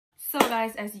So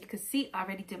guys, as you can see, I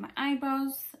already did my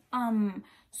eyebrows.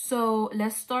 So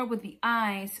let's start with the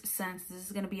eyes, since this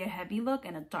is gonna be a heavy look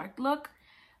and a dark look.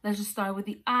 Let's just start with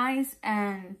the eyes,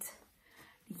 and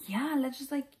yeah, let's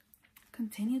just like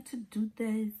continue to do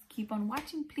this. Keep on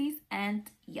watching, please,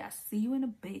 and yeah, see you in a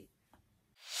bit.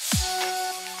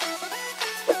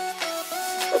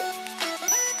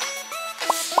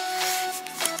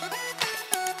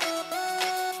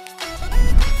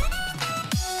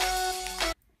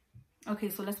 Okay,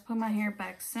 so let's put my hair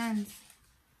back, since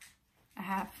I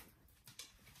have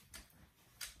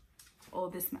all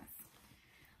this mess.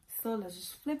 So let's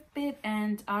just flip it,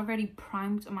 and I already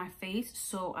primed my face,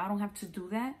 so I don't have to do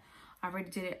that. I already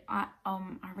did it. I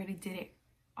already did it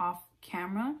off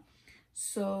camera.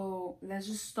 So let's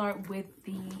just start with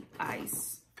the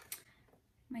eyes.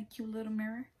 My cute little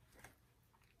mirror.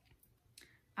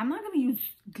 I'm not gonna use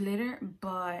glitter,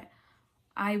 but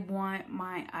I want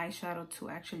my eyeshadow to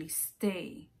actually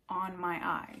stay on my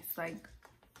eyes, like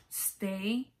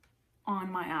stay on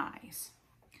my eyes.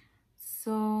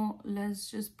 So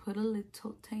let's just put a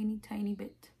little tiny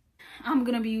bit. I'm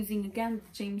gonna be using again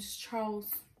the James Charles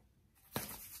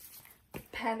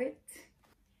palette.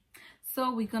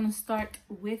 So we're gonna start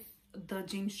with the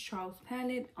James Charles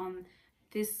palette on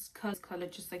this color,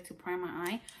 just like to prime my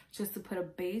eye, just to put a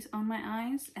base on my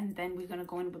eyes, and then we're gonna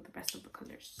go in with the rest of the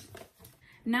colors.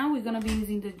 Now we're gonna be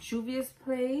using the Juvias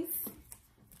place,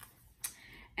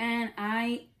 and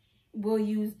I will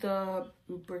use the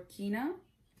Burkina.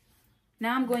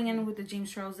 Now I'm going in with the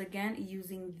James Charles again,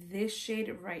 using this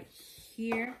shade right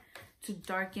here to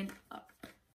darken up.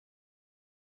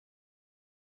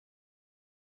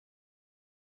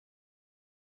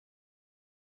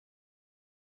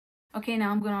 Okay, now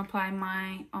I'm gonna apply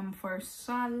my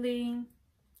FARSALI,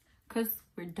 because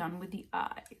we're done with the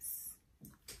eyes.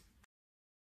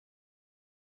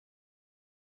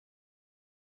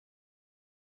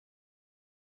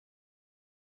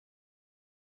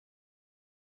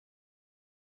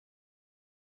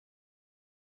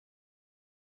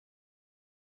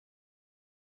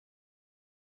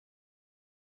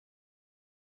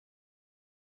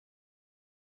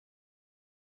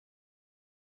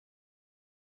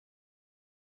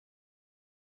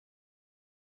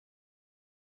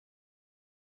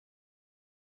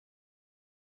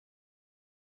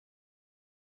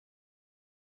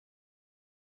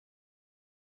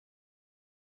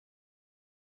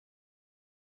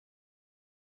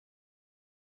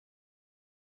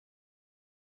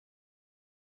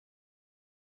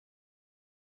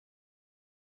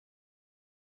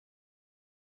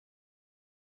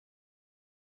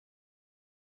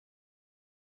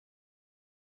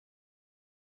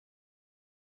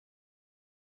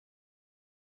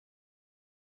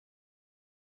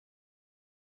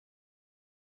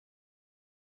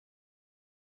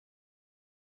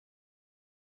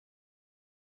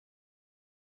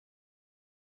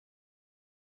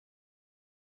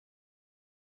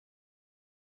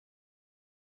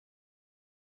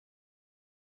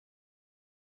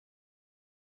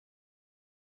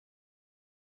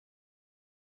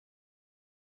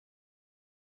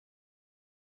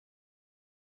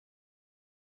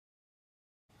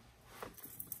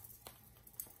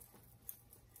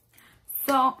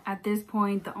 So at this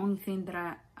point, the only thing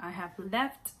that I have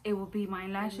left, it will be my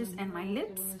lashes and my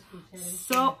lips.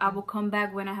 So I will come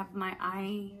back when I have my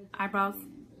eyebrows,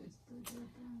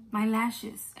 my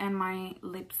lashes, and my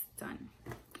lips done.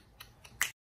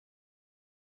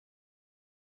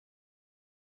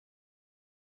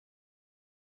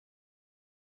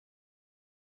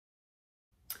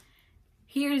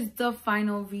 Here's the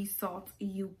final result,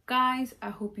 you guys. I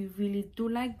hope you really do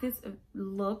like this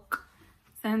look.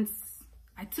 Since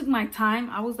I took my time,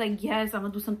 I was like, yes, I'm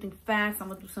gonna do something fast. I'm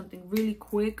gonna do something really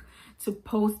quick to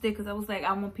post it, because I was like,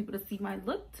 I want people to see my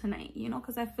look tonight, you know,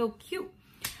 because I feel cute.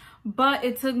 But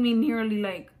it took me nearly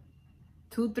like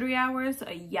 2-3 hours.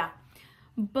 Yeah.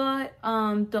 But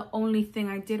the only thing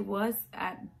I did was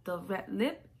add the red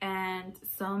lip and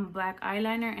some black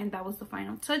eyeliner, and that was the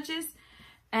final touches.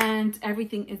 And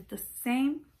everything is the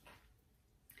same.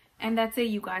 And that's it,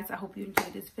 you guys. I hope you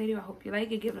enjoyed this video. I hope you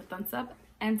like it. Give it a thumbs up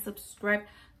and subscribe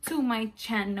to my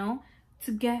channel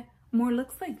to get more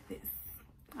looks like this.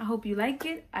 I hope you like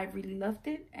it. I really loved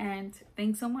it, and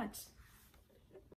thanks so much.